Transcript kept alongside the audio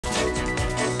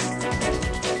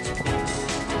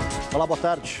Olá, boa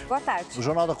tarde. Boa tarde. O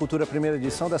Jornal da Cultura, primeira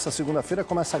edição dessa segunda-feira,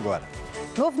 começa agora.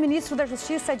 Novo ministro da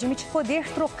Justiça admite poder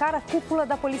trocar a cúpula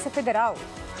da Polícia Federal.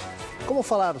 Como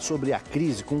falar sobre a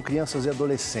crise com crianças e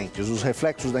adolescentes? Os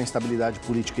reflexos da instabilidade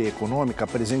política e econômica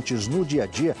presentes no dia a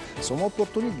dia são uma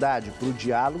oportunidade para o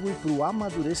diálogo e para o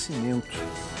amadurecimento.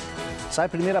 Sai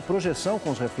primeira projeção com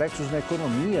os reflexos na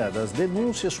economia das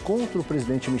denúncias contra o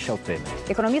presidente Michel Temer.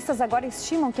 Economistas agora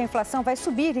estimam que a inflação vai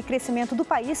subir e crescimento do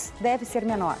país deve ser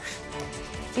menor.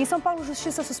 Em São Paulo,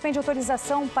 justiça suspende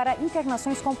autorização para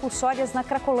internações compulsórias na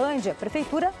Cracolândia.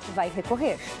 Prefeitura vai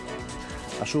recorrer.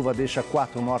 A chuva deixa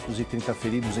 4 mortos e 30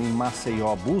 feridos em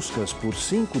Maceió. Buscas por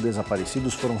 5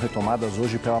 desaparecidos foram retomadas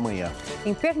hoje pela manhã.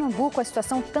 Em Pernambuco, a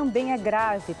situação também é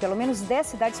grave. Pelo menos 10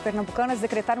 cidades pernambucanas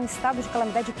decretaram um estado de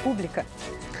calamidade pública.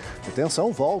 A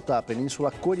tensão volta à Península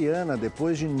Coreana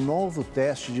depois de novo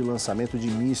teste de lançamento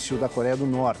de míssil da Coreia do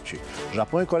Norte.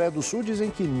 Japão e Coreia do Sul dizem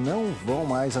que não vão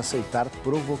mais aceitar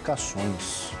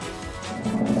provocações.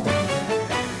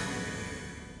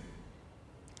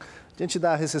 Diante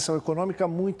da recessão econômica,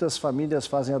 muitas famílias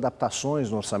fazem adaptações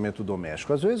no orçamento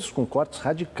doméstico, às vezes com cortes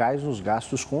radicais nos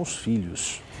gastos com os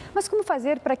filhos. Mas como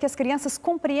fazer para que as crianças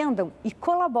compreendam e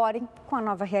colaborem com a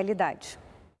nova realidade?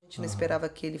 A gente não esperava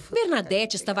que ele fosse...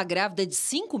 Bernadette estava grávida de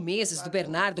 5 meses do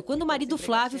Bernardo quando o marido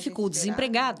Flávio ficou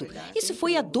desempregado. Isso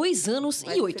foi há 2 anos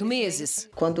e 8 meses.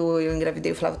 Quando eu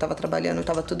engravidei, o Flávio estava trabalhando,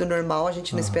 estava tudo normal, a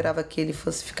gente não esperava que ele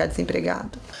fosse ficar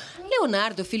desempregado.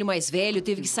 Leonardo, o filho mais velho,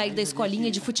 teve que sair da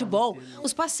escolinha de futebol.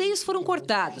 Os passeios foram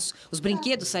cortados, os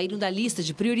brinquedos saíram da lista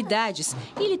de prioridades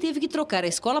e ele teve que trocar a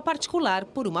escola particular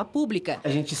por uma pública. A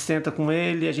gente senta com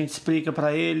ele, a gente explica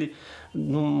para ele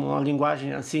numa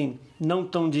linguagem assim, não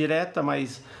tão direta,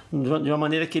 mas de uma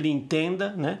maneira que ele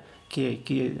entenda, né?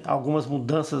 Que algumas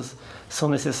mudanças são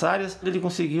necessárias. Ele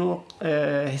conseguiu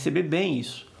receber bem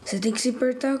isso. Você tem que se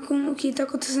importar com o que está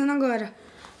acontecendo agora.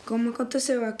 Como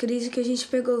aconteceu a crise que a gente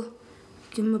pegou.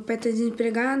 Que o meu pai está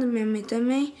desempregado, minha mãe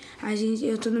também.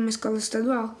 Eu estou numa escola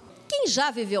estadual. Quem já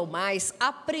viveu mais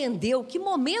aprendeu que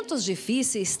momentos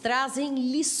difíceis trazem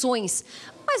lições.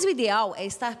 Mas o ideal é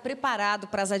estar preparado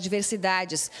para as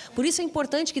adversidades. Por isso é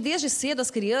importante que desde cedo as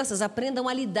crianças aprendam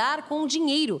a lidar com o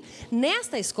dinheiro.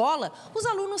 Nesta escola, os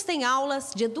alunos têm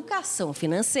aulas de educação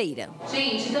financeira.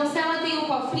 Gente, então se ela tem um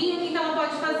cofrinho, o que ela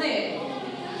pode fazer?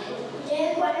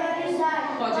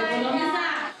 Economizar. Pode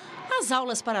economizar. As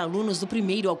aulas para alunos do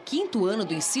 1º ao 5º ano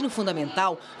do ensino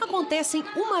fundamental acontecem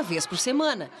uma vez por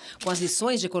semana. Com as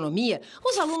lições de economia,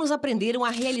 os alunos aprenderam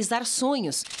a realizar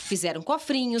sonhos, fizeram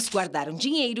cofrinhos, guardaram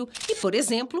dinheiro e, por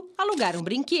exemplo, alugaram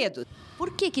brinquedo.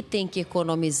 Por que tem que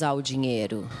economizar o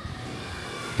dinheiro?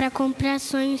 Para comprar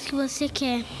sonhos que você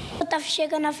quer. Eu estava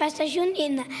chegando na festa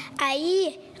junina,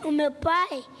 aí o meu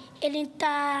pai, ele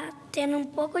tá tendo um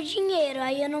pouco de dinheiro,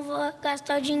 aí eu não vou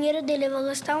gastar o dinheiro dele, eu vou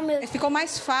gastar o meu. Ficou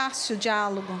mais fácil o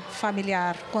diálogo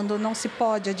familiar, quando não se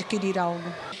pode adquirir algo.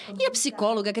 E a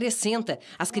psicóloga acrescenta,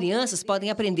 as crianças podem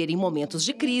aprender em momentos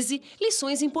de crise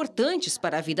lições importantes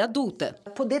para a vida adulta.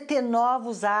 Poder ter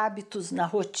novos hábitos na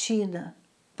rotina.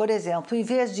 Por exemplo, em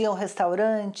vez de ir ao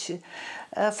restaurante,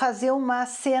 fazer uma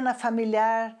cena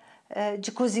familiar,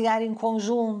 de cozinhar em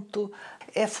conjunto.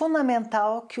 É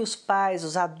fundamental que os pais,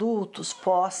 os adultos,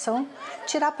 possam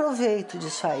tirar proveito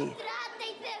disso aí.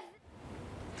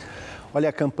 Olha,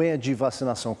 a campanha de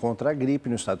vacinação contra a gripe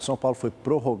no estado de São Paulo foi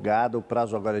prorrogada. O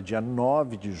prazo agora é dia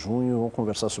 9 de junho. Vamos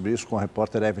conversar sobre isso com a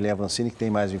repórter Evelyn Avancini, que tem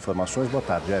mais informações. Boa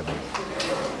tarde, Evelyn.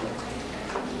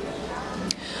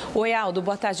 Oi, Aldo,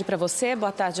 boa tarde para você,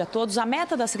 boa tarde a todos. A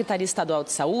meta da Secretaria Estadual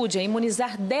de Saúde é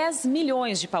imunizar 10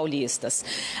 milhões de paulistas.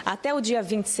 Até o dia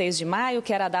 26 de maio,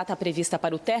 que era a data prevista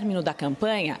para o término da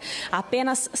campanha,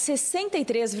 apenas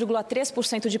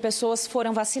 63,3% de pessoas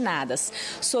foram vacinadas.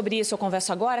 Sobre isso, eu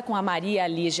converso agora com a Maria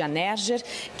Lígia Nerger,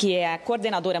 que é a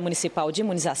coordenadora municipal de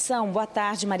imunização. Boa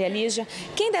tarde, Maria Lígia.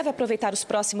 Quem deve aproveitar os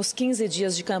próximos 15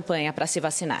 dias de campanha para se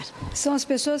vacinar? São as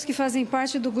pessoas que fazem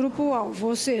parte do grupo-alvo,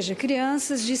 ou seja,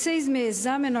 crianças de 6 meses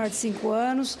a menor de 5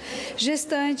 anos,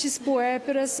 gestantes,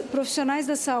 puérperas, profissionais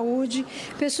da saúde,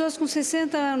 pessoas com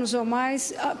 60 anos ou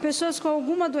mais, pessoas com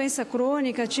alguma doença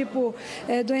crônica, tipo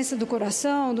doença do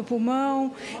coração, do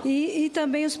pulmão, e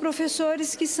também os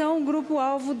professores que são o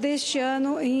grupo-alvo deste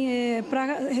ano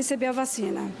para receber a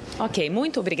vacina. Ok,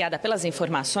 muito obrigada pelas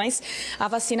informações. A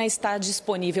vacina está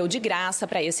disponível de graça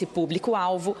para esse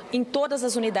público-alvo em todas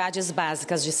as unidades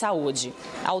básicas de saúde.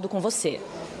 Aldo, com você.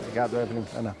 Obrigado, Evelyn.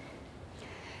 Ana.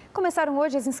 Começaram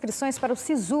hoje as inscrições para o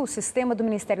SISU, Sistema do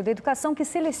Ministério da Educação, que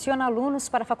seleciona alunos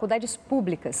para faculdades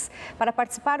públicas. Para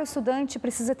participar, o estudante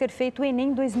precisa ter feito o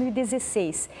Enem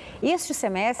 2016. Este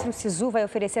semestre, o SISU vai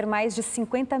oferecer mais de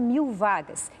 50 mil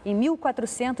vagas em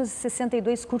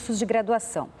 1.462 cursos de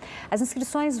graduação. As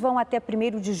inscrições vão até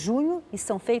 1º de junho e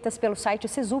são feitas pelo site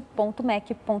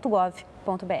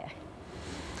sisu.mec.gov.br.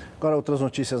 Agora, outras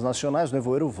notícias nacionais. O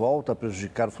nevoeiro volta a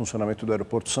prejudicar o funcionamento do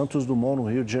aeroporto Santos Dumont, no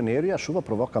Rio de Janeiro, e a chuva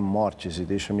provoca mortes e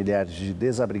deixa milhares de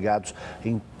desabrigados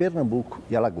em Pernambuco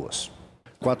e Alagoas.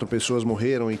 4 pessoas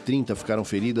morreram e 30 ficaram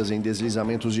feridas em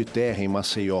deslizamentos de terra em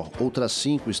Maceió. Outras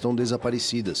 5 estão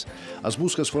desaparecidas. As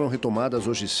buscas foram retomadas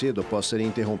hoje cedo após serem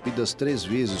interrompidas 3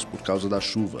 vezes por causa da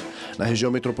chuva. Na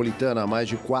região metropolitana, há mais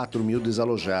de 4 mil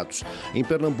desalojados. Em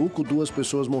Pernambuco, 2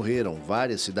 pessoas morreram.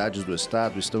 Várias cidades do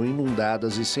estado estão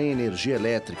inundadas e sem energia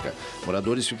elétrica.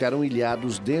 Moradores ficaram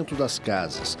ilhados dentro das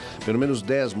casas. Pelo menos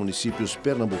 10 municípios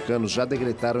pernambucanos já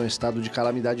decretaram estado de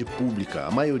calamidade pública,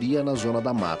 a maioria na zona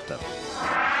da mata.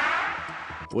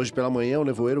 Hoje pela manhã, o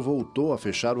nevoeiro voltou a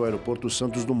fechar o aeroporto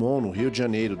Santos Dumont, no Rio de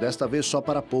Janeiro, desta vez só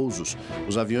para pousos.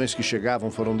 Os aviões que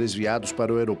chegavam foram desviados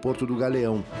para o aeroporto do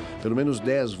Galeão. Pelo menos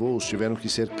 10 voos tiveram que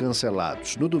ser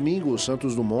cancelados. No domingo, o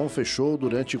Santos Dumont fechou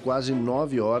durante quase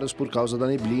 9 horas por causa da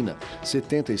neblina.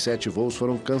 77 voos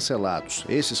foram cancelados.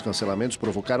 Esses cancelamentos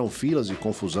provocaram filas e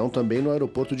confusão também no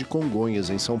aeroporto de Congonhas,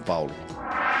 em São Paulo.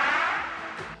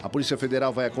 A Polícia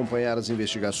Federal vai acompanhar as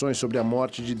investigações sobre a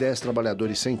morte de 10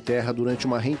 trabalhadores sem terra durante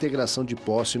uma reintegração de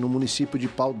posse no município de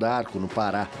Pau d'Arco, no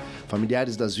Pará.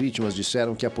 Familiares das vítimas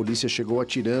disseram que a polícia chegou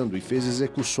atirando e fez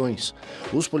execuções.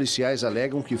 Os policiais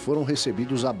alegam que foram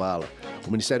recebidos à bala. O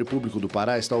Ministério Público do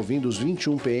Pará está ouvindo os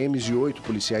 21 PMs e 8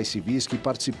 policiais civis que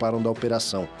participaram da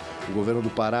operação. O governo do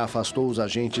Pará afastou os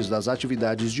agentes das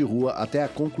atividades de rua até a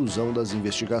conclusão das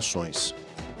investigações.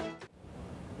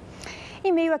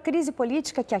 Em meio à crise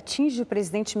política que atinge o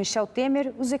presidente Michel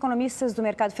Temer, os economistas do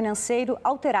mercado financeiro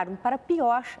alteraram para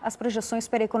pior as projeções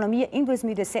para a economia em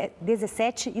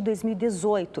 2017 e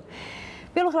 2018.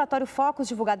 Pelo relatório Focus,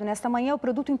 divulgado nesta manhã, o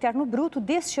Produto Interno Bruto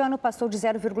deste ano passou de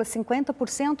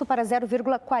 0,50% para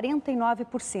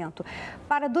 0,49%.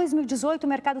 Para 2018, o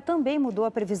mercado também mudou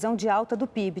a previsão de alta do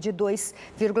PIB, de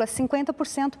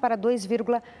 2,50% para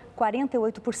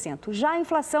 2,48%. Já a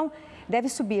inflação deve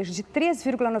subir de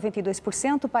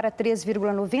 3,92% para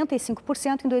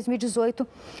 3,95% em 2018,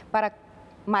 para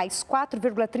mais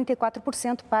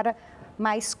 4,34% para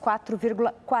mais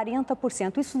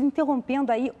 4,40%. Isso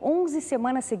interrompendo aí 11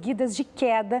 semanas seguidas de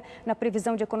queda na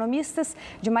previsão de economistas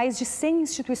de mais de 100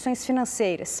 instituições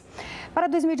financeiras. Para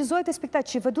 2018, a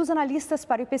expectativa dos analistas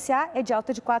para o IPCA é de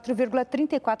alta de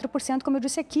 4,34%, como eu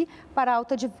disse aqui, para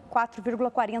alta de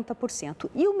 4,40%.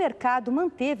 E o mercado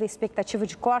manteve a expectativa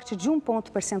de corte de 1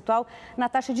 ponto percentual na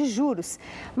taxa de juros,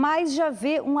 mas já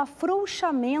vê um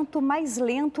afrouxamento mais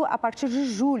lento a partir de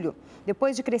julho,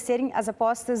 depois de crescerem as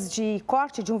apostas de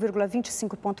corte de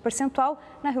 1,25 ponto percentual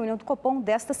na reunião do Copom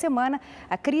desta semana.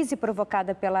 A crise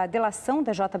provocada pela delação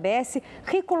da JBS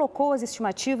recolocou as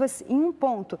estimativas em 1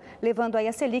 ponto, levando aí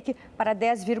a Selic para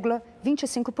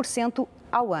 10,25%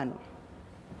 ao ano.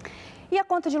 E a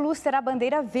conta de luz terá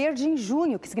bandeira verde em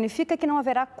junho, que significa que não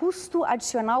haverá custo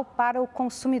adicional para o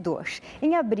consumidor.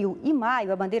 Em abril e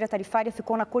maio, a bandeira tarifária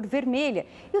ficou na cor vermelha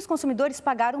e os consumidores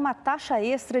pagaram uma taxa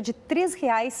extra de R$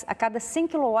 3,00 a cada 100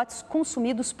 kW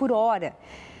consumidos por hora.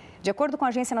 De acordo com a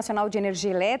Agência Nacional de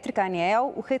Energia Elétrica, a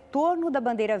ANEEL, o retorno da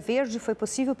bandeira verde foi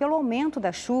possível pelo aumento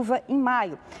da chuva em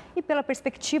maio e pela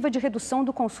perspectiva de redução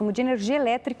do consumo de energia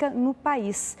elétrica no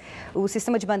país. O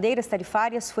sistema de bandeiras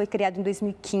tarifárias foi criado em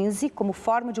 2015 como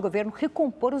forma de o governo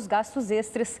recompor os gastos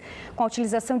extras com a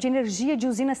utilização de energia de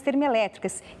usinas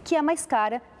termoelétricas, que é mais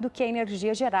cara do que a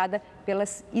energia gerada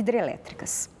pelas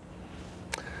hidrelétricas.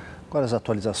 Agora as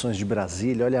atualizações de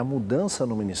Brasília. Olha, a mudança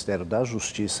no Ministério da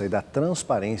Justiça e da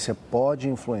Transparência pode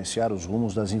influenciar os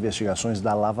rumos das investigações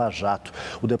da Lava Jato.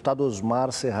 O deputado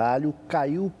Osmar Serralho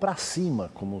caiu para cima,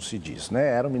 como se diz, né?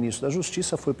 Era o ministro da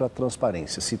Justiça, foi para a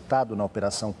Transparência. Citado na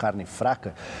Operação Carne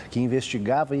Fraca, que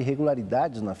investigava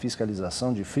irregularidades na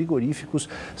fiscalização de frigoríficos,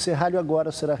 Serralho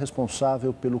agora será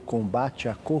responsável pelo combate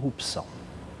à corrupção.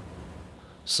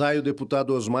 Sai o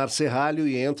deputado Osmar Serralho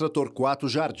e entra Torquato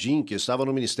Jardim, que estava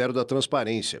no Ministério da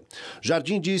Transparência.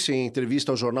 Jardim disse em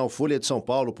entrevista ao jornal Folha de São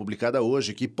Paulo, publicada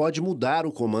hoje, que pode mudar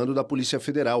o comando da Polícia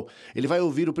Federal. Ele vai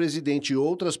ouvir o presidente e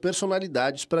outras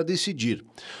personalidades para decidir.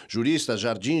 Jurista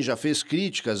Jardim já fez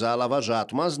críticas à Lava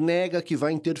Jato, mas nega que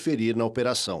vai interferir na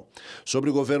operação. Sobre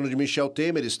o governo de Michel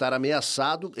Temer estar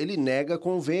ameaçado, ele nega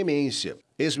com veemência.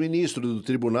 Ex-ministro do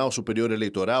Tribunal Superior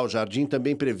Eleitoral, Jardim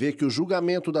também prevê que o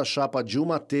julgamento da chapa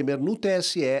Dilma Temer no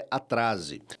TSE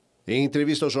atrase. Em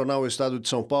entrevista ao jornal O Estado de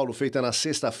São Paulo, feita na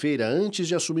sexta-feira, antes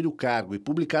de assumir o cargo e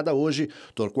publicada hoje,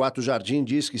 Torquato Jardim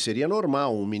diz que seria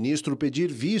normal um ministro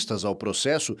pedir vistas ao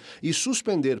processo e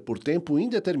suspender por tempo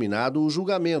indeterminado o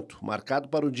julgamento, marcado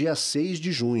para o dia 6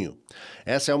 de junho.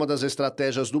 Essa é uma das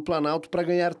estratégias do Planalto para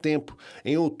ganhar tempo.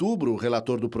 Em outubro, o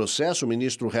relator do processo, o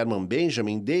ministro Herman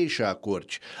Benjamin, deixa a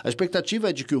corte. A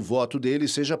expectativa é de que o voto dele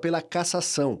seja pela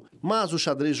cassação, mas o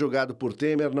xadrez jogado por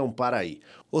Temer não para aí.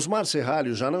 Osmar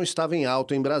Serralho já não estava em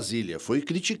alta em Brasília. Foi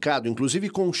criticado, inclusive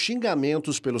com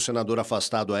xingamentos pelo senador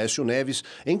afastado Aécio Neves,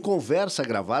 em conversa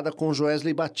gravada com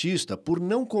Joesley Batista, por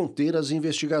não conter as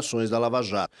investigações da Lava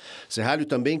Jato. Serralho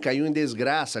também caiu em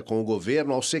desgraça com o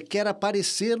governo ao sequer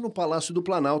aparecer no Palácio do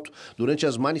Planalto durante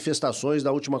as manifestações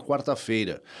da última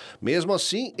quarta-feira. Mesmo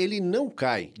assim, ele não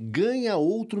cai, ganha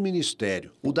outro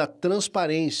ministério, o da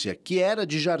Transparência, que era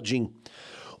de Jardim.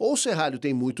 Ou Serralho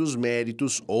tem muitos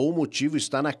méritos, ou o motivo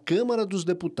está na Câmara dos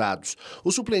Deputados.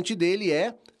 O suplente dele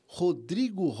é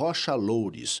Rodrigo Rocha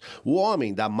Loures, o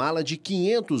homem da mala de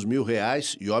R$500 mil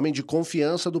e homem de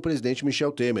confiança do presidente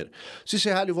Michel Temer. Se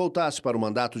Serralho voltasse para o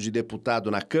mandato de deputado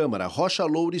na Câmara, Rocha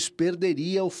Loures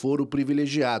perderia o foro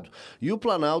privilegiado. E o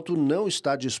Planalto não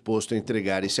está disposto a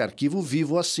entregar esse arquivo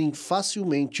vivo assim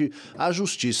facilmente à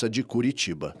Justiça de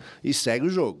Curitiba. E segue o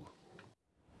jogo.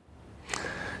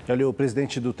 Olha, o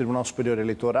presidente do Tribunal Superior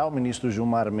Eleitoral, o ministro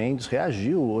Gilmar Mendes,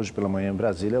 reagiu hoje pela manhã em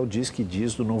Brasília ao diz que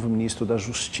diz do novo ministro da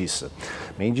Justiça.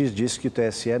 Mendes disse que o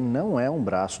TSE não é um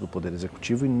braço do Poder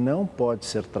Executivo e não pode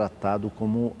ser tratado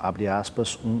como, abre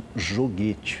aspas, um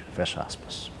joguete, fecha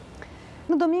aspas.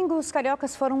 No domingo, os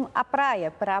cariocas foram à praia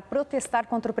para protestar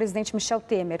contra o presidente Michel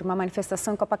Temer. Uma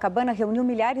manifestação em Copacabana reuniu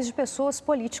milhares de pessoas,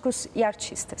 políticos e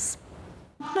artistas.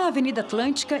 Na Avenida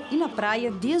Atlântica e na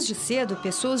praia, desde cedo,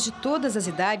 pessoas de todas as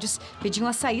idades pediam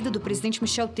a saída do presidente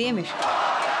Michel Temer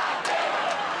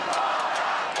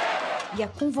e a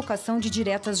convocação de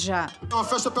diretas já. É uma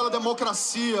festa pela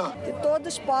democracia. Que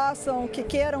todos possam, que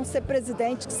queiram ser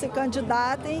presidente, que se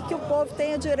candidatem e que o povo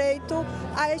tenha direito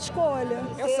à escolha.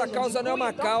 Essa causa não é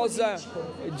uma causa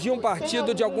de um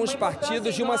partido, de alguns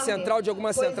partidos, de uma central, de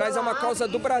algumas centrais, é uma causa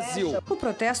do Brasil. O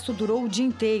protesto durou o dia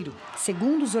inteiro.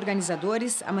 Segundo os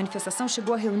organizadores, a manifestação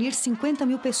chegou a reunir 50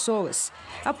 mil pessoas.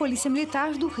 A Polícia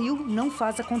Militar do Rio não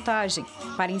faz a contagem.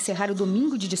 Para encerrar o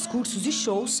domingo de discursos e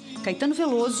shows, Caetano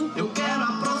Veloso... Quero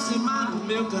aproximar o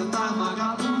meu cantar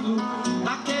vagabundo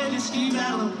daqueles que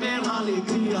velam pela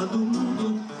alegria do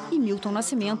mundo. E Milton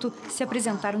Nascimento se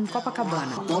apresentaram em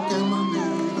Copacabana. Qualquer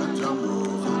maneira de amor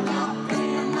vale a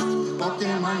pena.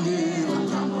 Qualquer maneira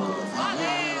de amor vale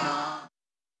a pena.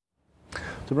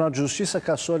 O Tribunal de Justiça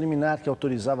cassou a liminar que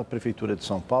autorizava a prefeitura de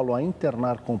São Paulo a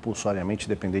internar compulsoriamente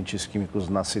dependentes químicos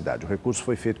na cidade. O recurso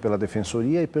foi feito pela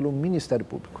Defensoria e pelo Ministério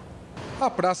Público. A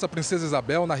Praça Princesa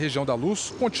Isabel, na região da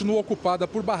Luz, continua ocupada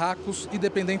por barracos e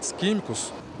dependentes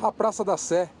químicos. A Praça da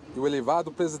Sé e o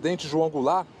elevado Presidente João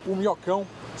Goulart, o Minhocão,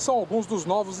 são alguns dos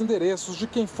novos endereços de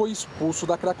quem foi expulso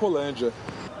da Cracolândia.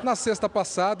 Na sexta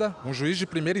passada, um juiz de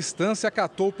primeira instância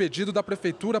acatou o pedido da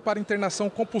Prefeitura para internação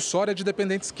compulsória de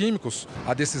dependentes químicos.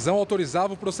 A decisão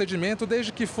autorizava o procedimento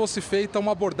desde que fosse feita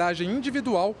uma abordagem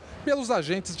individual pelos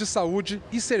agentes de saúde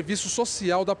e serviço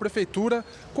social da Prefeitura,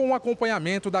 com o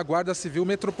acompanhamento da Guarda Civil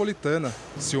Metropolitana.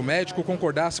 Se o médico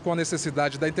concordasse com a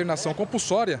necessidade da internação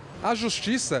compulsória, a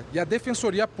Justiça e a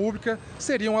Defensoria Pública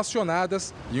seriam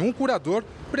acionadas e um curador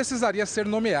precisaria ser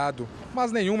nomeado. Mas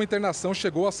nenhuma internação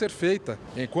chegou a ser feita.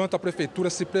 Enquanto a Prefeitura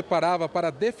se preparava para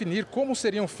definir como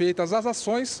seriam feitas as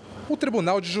ações, o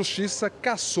Tribunal de Justiça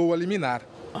cassou a liminar.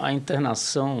 A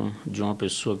internação de uma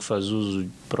pessoa que faz uso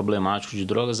problemático de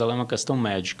drogas, ela é uma questão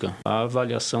médica. A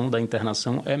avaliação da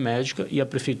internação é médica e a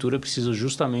Prefeitura precisa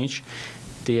justamente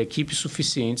ter equipes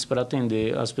suficientes para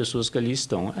atender as pessoas que ali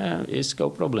estão. Esse que é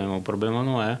o problema. O problema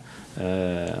não é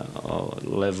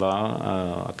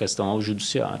levar a questão ao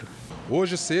judiciário.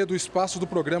 Hoje cedo, o espaço do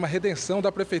programa Redenção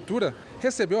da Prefeitura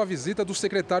recebeu a visita do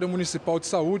secretário municipal de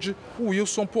saúde,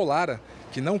 Wilson Polara,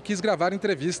 que não quis gravar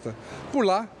entrevista. Por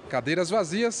lá, cadeiras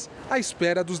vazias, à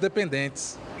espera dos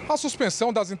dependentes. A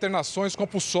suspensão das internações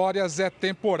compulsórias é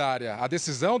temporária. A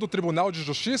decisão do Tribunal de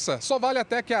Justiça só vale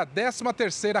até que a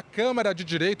 13ª Câmara de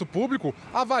Direito Público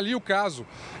avalie o caso.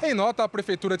 Em nota, a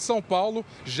Prefeitura de São Paulo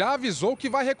já avisou que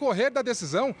vai recorrer da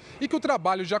decisão e que o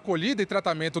trabalho de acolhida e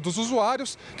tratamento dos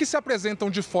usuários que se apresentam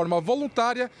de forma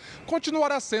voluntária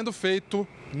continuará sendo feito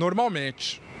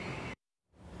normalmente.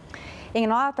 Em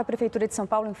nota, a Prefeitura de São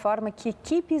Paulo informa que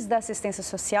equipes da assistência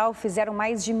social fizeram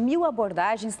mais de 1.000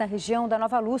 abordagens na região da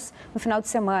Nova Luz no final de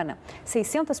semana.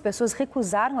 600 pessoas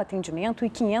recusaram atendimento e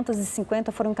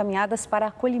 550 foram encaminhadas para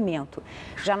acolhimento.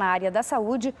 Já na área da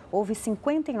saúde, houve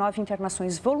 59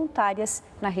 internações voluntárias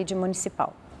na rede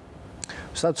municipal.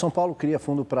 O Estado de São Paulo cria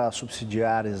fundo para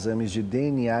subsidiar exames de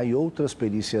DNA e outras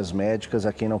perícias médicas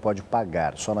a quem não pode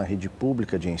pagar. Só na rede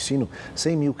pública de ensino,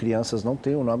 100.000 crianças não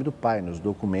têm o nome do pai nos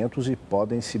documentos e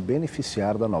podem se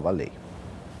beneficiar da nova lei.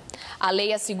 A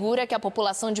lei assegura que a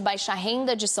população de baixa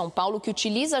renda de São Paulo que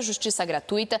utiliza a justiça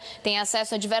gratuita tem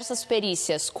acesso a diversas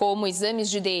perícias, como exames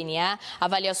de DNA,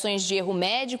 avaliações de erro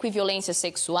médico e violência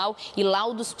sexual e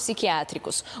laudos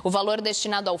psiquiátricos. O valor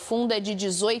destinado ao fundo é de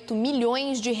 18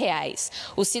 milhões de reais.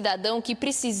 O cidadão que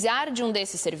precisar de um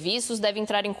desses serviços deve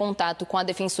entrar em contato com a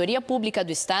Defensoria Pública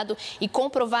do Estado e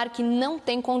comprovar que não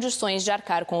tem condições de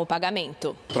arcar com o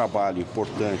pagamento. Trabalho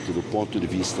importante do ponto de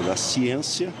vista da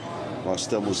ciência. Nós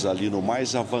estamos ali no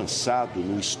mais avançado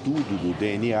no estudo do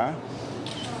DNA,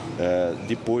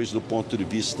 depois do ponto de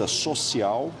vista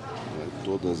social,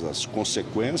 todas as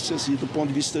consequências, e do ponto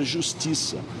de vista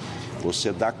justiça.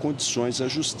 Você dá condições à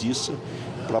justiça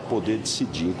para poder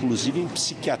decidir, inclusive em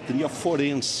psiquiatria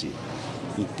forense,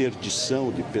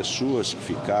 interdição de pessoas que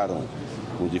ficaram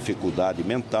com dificuldade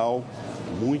mental,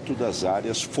 muito das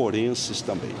áreas forenses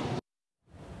também.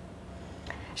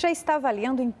 Já está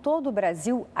valendo em todo o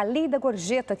Brasil a Lei da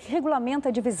Gorjeta, que regulamenta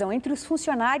a divisão entre os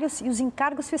funcionários e os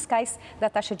encargos fiscais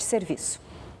da taxa de serviço.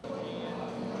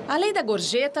 A Lei da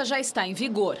Gorjeta já está em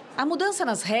vigor. A mudança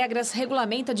nas regras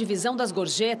regulamenta a divisão das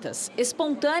gorjetas,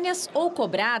 espontâneas ou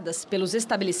cobradas pelos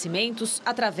estabelecimentos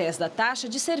através da taxa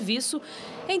de serviço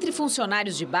entre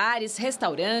funcionários de bares,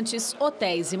 restaurantes,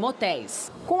 hotéis e motéis.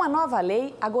 Com a nova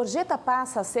lei, a gorjeta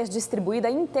passa a ser distribuída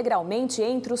integralmente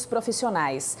entre os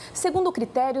profissionais, segundo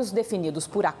critérios definidos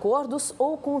por acordos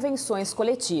ou convenções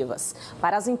coletivas.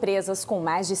 Para as empresas com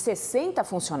mais de 60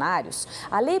 funcionários,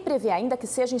 a lei prevê ainda que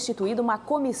seja instituída uma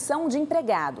comissão de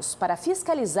empregados para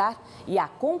fiscalizar e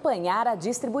acompanhar a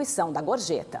distribuição da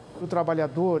gorjeta. O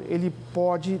trabalhador, ele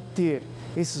pode ter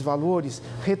esses valores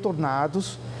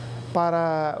retornados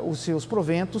para os seus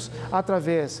proventos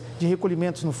através de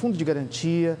recolhimentos no fundo de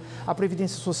garantia, a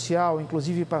previdência social,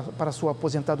 inclusive para a sua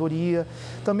aposentadoria,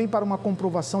 também para uma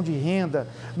comprovação de renda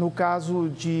no caso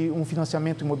de um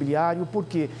financiamento imobiliário,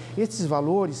 porque esses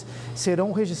valores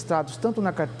serão registrados tanto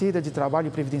na carteira de trabalho e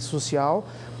previdência social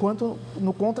quanto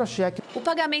no contra-cheque. O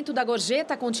pagamento da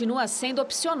gorjeta continua sendo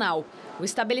opcional. O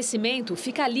estabelecimento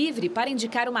fica livre para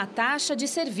indicar uma taxa de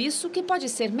serviço que pode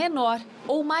ser menor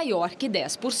ou maior que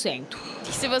 10%.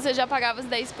 Se você já pagava os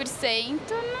 10%,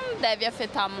 não deve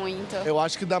afetar muito. Eu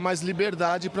acho que dá mais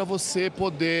liberdade para você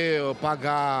poder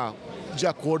pagar de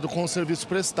acordo com o serviço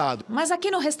prestado. Mas aqui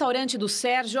no restaurante do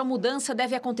Sérgio, a mudança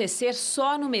deve acontecer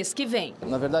só no mês que vem.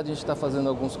 Na verdade, a gente está fazendo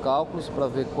alguns cálculos para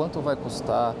ver quanto vai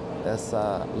custar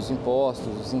os impostos,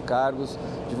 os encargos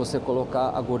de você colocar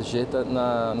a gorjeta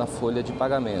na folha de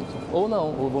pagamento. Ou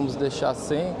não, ou vamos deixar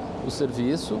sem o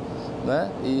serviço,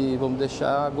 né, e vamos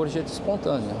deixar a gorjeta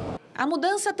espontânea. A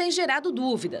mudança tem gerado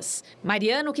dúvidas.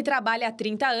 Mariano, que trabalha há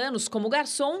 30 anos como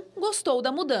garçom, gostou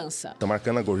da mudança. Tá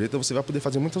marcando a gorjeta, você vai poder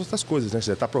fazer muitas outras coisas, né?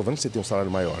 Você está provando que você tem um salário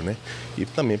maior, né? E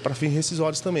também para fins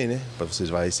rescisórios também, né? Para você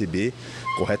vai receber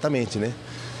corretamente, né?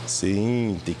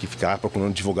 Sem ter que ficar procurando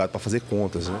advogado para fazer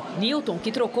contas, né? Newton,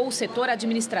 que trocou o setor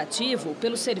administrativo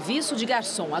pelo serviço de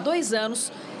garçom há 2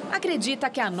 anos, acredita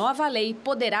que a nova lei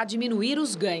poderá diminuir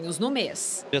os ganhos no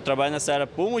mês. Eu trabalho nessa área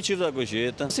por motivo da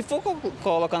gorjeta. Se for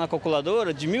colocar na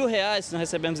calculadora, de R$1.000 que nós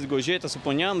recebemos de gorjeta,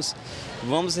 suponhamos,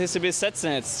 vamos receber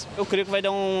 700. Eu creio que vai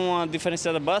dar uma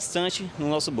diferenciada bastante no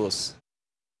nosso bolso.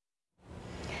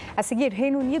 A seguir,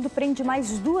 Reino Unido prende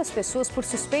mais 2 pessoas por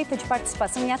suspeita de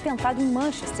participação em atentado em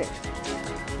Manchester.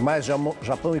 Mas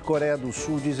Japão e Coreia do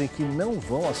Sul dizem que não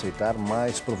vão aceitar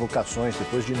mais provocações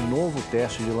depois de novo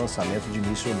teste de lançamento de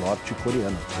míssil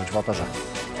norte-coreano. A gente volta já.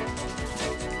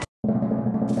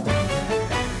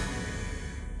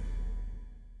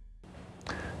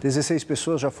 Dezesseis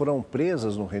pessoas já foram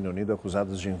presas no Reino Unido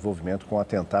acusadas de envolvimento com o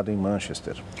atentado em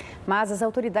Manchester. Mas as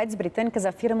autoridades britânicas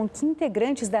afirmam que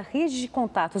integrantes da rede de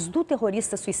contatos do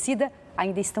terrorista suicida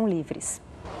ainda estão livres.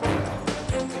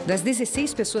 Das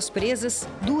 16 pessoas presas,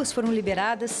 2 foram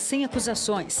liberadas sem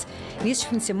acusações. Neste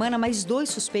fim de semana, mais 2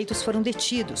 suspeitos foram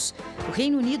detidos. O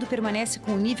Reino Unido permanece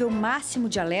com o nível máximo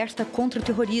de alerta contra o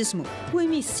terrorismo. O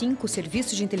MI5, o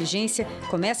Serviço de Inteligência,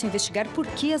 começa a investigar por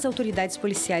que as autoridades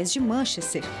policiais de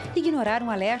Manchester ignoraram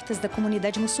alertas da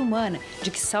comunidade muçulmana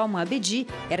de que Salman Abedi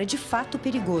era de fato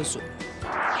perigoso.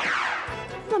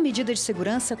 Uma medida de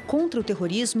segurança contra o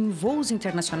terrorismo em voos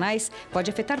internacionais pode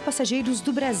afetar passageiros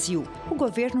do Brasil. O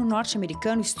governo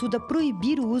norte-americano estuda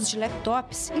proibir o uso de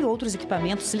laptops e outros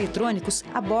equipamentos eletrônicos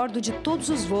a bordo de todos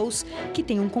os voos que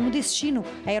tenham como destino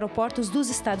aeroportos dos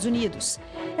Estados Unidos.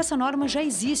 Essa norma já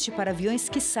existe para aviões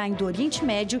que saem do Oriente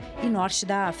Médio e Norte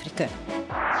da África.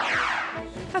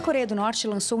 A Coreia do Norte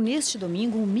lançou neste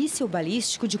domingo um míssil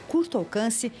balístico de curto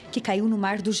alcance que caiu no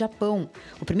mar do Japão.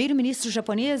 O primeiro-ministro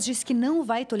japonês disse que não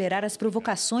vai tolerar as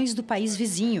provocações do país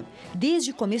vizinho.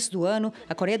 Desde o começo do ano,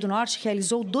 a Coreia do Norte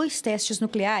realizou 2 testes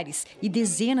nucleares e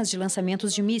dezenas de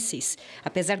lançamentos de mísseis,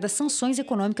 apesar das sanções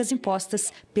econômicas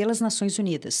impostas pelas Nações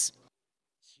Unidas.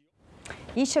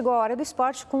 E chegou a hora do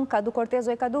esporte com o Cadu Cortez.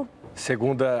 Oi, Cadu.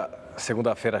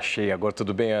 Segunda-feira cheia. Agora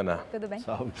tudo bem, Ana? Tudo bem.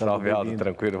 Salve, Aldo.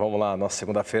 Tranquilo. Vamos lá. Nossa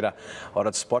segunda-feira, hora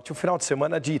do esporte. Um final de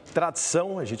semana de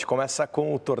tradição. A gente começa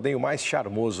com o torneio mais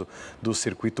charmoso do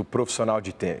circuito profissional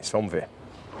de tênis. Vamos ver.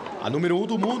 A número 1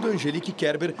 do mundo, Angelique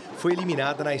Kerber, foi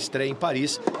eliminada na estreia em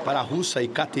Paris para a russa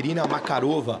Ekaterina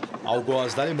Makarova. A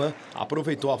algoz da alemã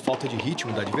aproveitou a falta de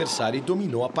ritmo da adversária e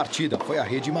dominou a partida. Foi à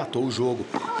rede e matou o jogo.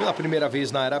 Pela primeira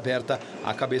vez na era aberta,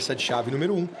 a cabeça de chave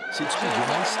número 1 se despediu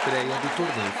na estreia do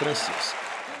torneio francês.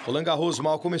 Roland Garros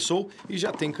mal começou e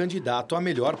já tem candidato a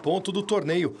melhor ponto do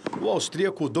torneio. O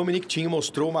austríaco Dominic Thiem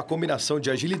mostrou uma combinação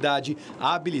de agilidade,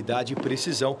 habilidade e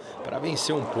precisão para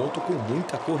vencer um ponto com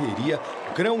muita correria.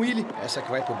 Gran Willy, essa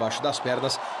que vai por baixo das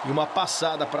pernas, e uma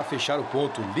passada para fechar o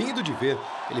ponto. Lindo de ver.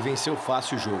 Ele venceu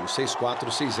fácil o jogo, 6-4,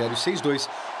 6-0 e 6-2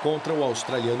 contra o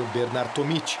australiano Bernard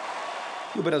Tomic.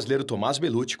 E o brasileiro Tomás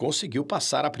Bellucci conseguiu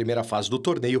passar a primeira fase do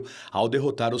torneio ao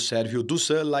derrotar o sérvio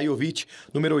Dusan Lajovic,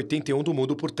 número 81 do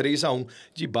mundo, por 3-1,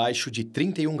 debaixo de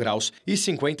 31 graus e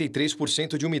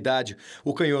 53% de umidade.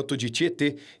 O canhoto de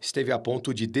Tietê esteve a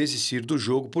ponto de desistir do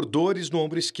jogo por dores no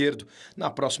ombro esquerdo. Na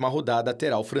próxima rodada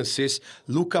terá o francês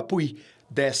Luca Pouy,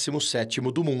 17º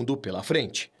do mundo, pela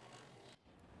frente.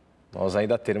 Nós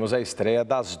ainda teremos a estreia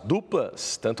das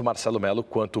duplas, tanto Marcelo Melo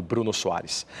quanto Bruno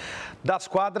Soares. Das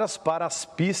quadras para as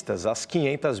pistas, as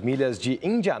 500 milhas de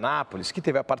Indianápolis, que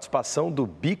teve a participação do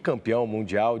bicampeão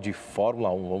mundial de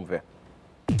Fórmula 1. Vamos ver.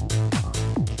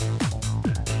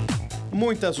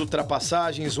 Muitas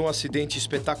ultrapassagens, um acidente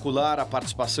espetacular, a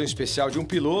participação especial de um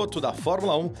piloto da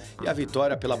Fórmula 1 e a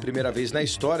vitória pela primeira vez na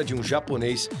história de um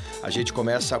japonês. A gente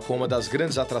começa com uma das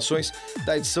grandes atrações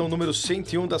da edição número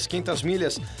 101 das 500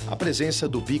 milhas, a presença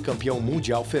do bicampeão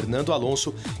mundial Fernando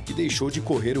Alonso, que deixou de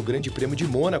correr o Grande Prêmio de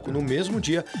Mônaco no mesmo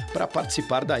dia para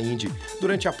participar da Indy.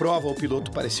 Durante a prova, o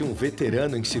piloto parecia um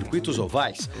veterano em circuitos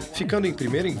ovais, ficando em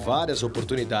primeiro em várias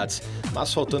oportunidades,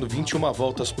 mas faltando 21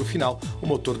 voltas para o final, o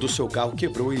motor do seu carro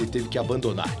quebrou e ele teve que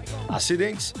abandonar.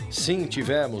 Acidentes? Sim,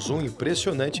 tivemos um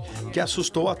impressionante que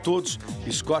assustou a todos.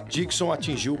 Scott Dixon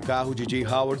atingiu o carro de Jay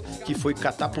Howard, que foi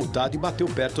catapultado e bateu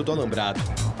perto do alambrado.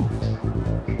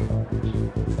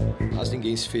 Mas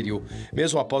ninguém se feriu.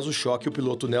 Mesmo após o choque, o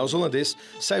piloto neozelandês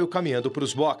saiu caminhando para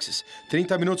os boxes.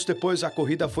 30 minutos depois, a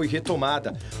corrida foi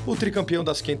retomada. O tricampeão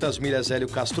das 500 milhas, Hélio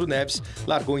Castro Neves,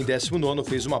 largou em 19º,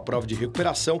 fez uma prova de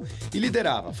recuperação e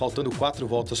liderava. Faltando 4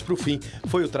 voltas para o fim,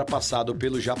 foi ultrapassado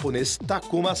pelo japonês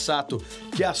Takuma Sato,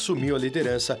 que assumiu a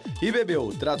liderança e bebeu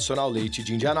o tradicional leite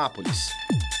de Indianápolis.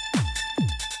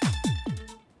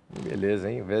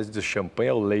 Beleza, hein? Em vez do champanhe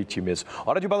é o leite mesmo.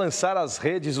 Hora de balançar as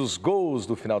redes, os gols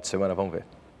do final de semana. Vamos ver.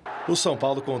 O São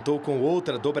Paulo contou com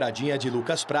outra dobradinha de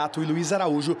Lucas Prato e Luiz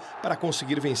Araújo para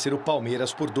conseguir vencer o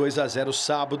Palmeiras por 2-0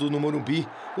 sábado no Morumbi.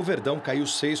 O Verdão caiu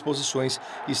 6 posições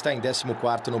e está em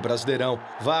 14º no Brasileirão.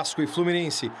 Vasco e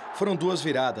Fluminense foram 2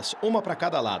 viradas, uma para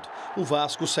cada lado. O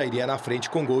Vasco sairia na frente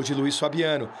com gol de Luiz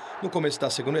Fabiano. No começo da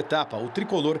segunda etapa, o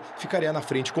tricolor ficaria na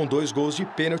frente com 2 gols de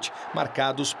pênalti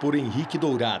marcados por Henrique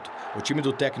Dourado. O time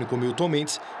do técnico Milton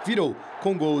Mendes virou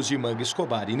com gols de Manga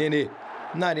Escobar e Nenê.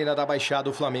 Na Arena da Baixada,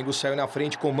 o Flamengo saiu na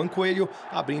frente com Mancoelho,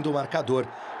 abrindo o marcador.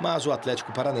 Mas o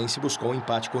Atlético Paranense buscou um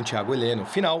empate com Thiago Heleno.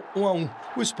 Final, 1-1.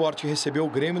 O Sport recebeu o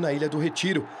Grêmio na Ilha do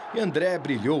Retiro. E André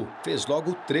brilhou, fez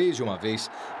logo 3 de uma vez.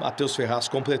 Matheus Ferraz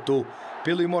completou.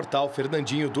 Pelo imortal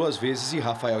Fernandinho 2 vezes e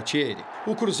Rafael Thierry.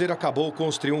 O Cruzeiro acabou com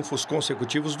os triunfos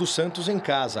consecutivos do Santos em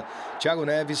casa. Thiago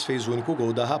Neves fez o único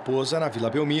gol da Raposa na Vila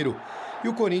Belmiro. E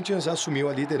o Corinthians assumiu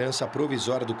a liderança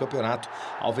provisória do campeonato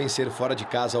ao vencer fora de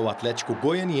casa o Atlético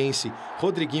Goianiense.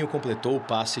 Rodriguinho completou o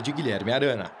passe de Guilherme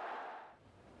Arana.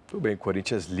 Tudo bem,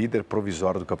 Corinthians líder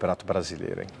provisório do Campeonato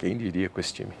Brasileiro, hein? Quem diria com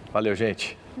esse time. Valeu,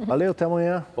 gente. Valeu, até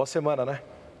amanhã. Boa semana, né?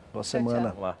 Boa semana.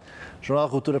 Vamos lá. Jornal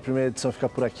da Cultura, primeira edição, fica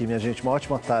por aqui, minha gente. Uma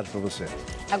ótima tarde para você.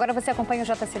 Agora você acompanha o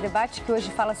JC Debate, que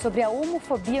hoje fala sobre a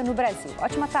homofobia no Brasil.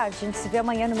 Ótima tarde, a gente se vê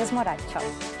amanhã no mesmo horário. Tchau.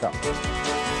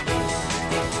 Tchau.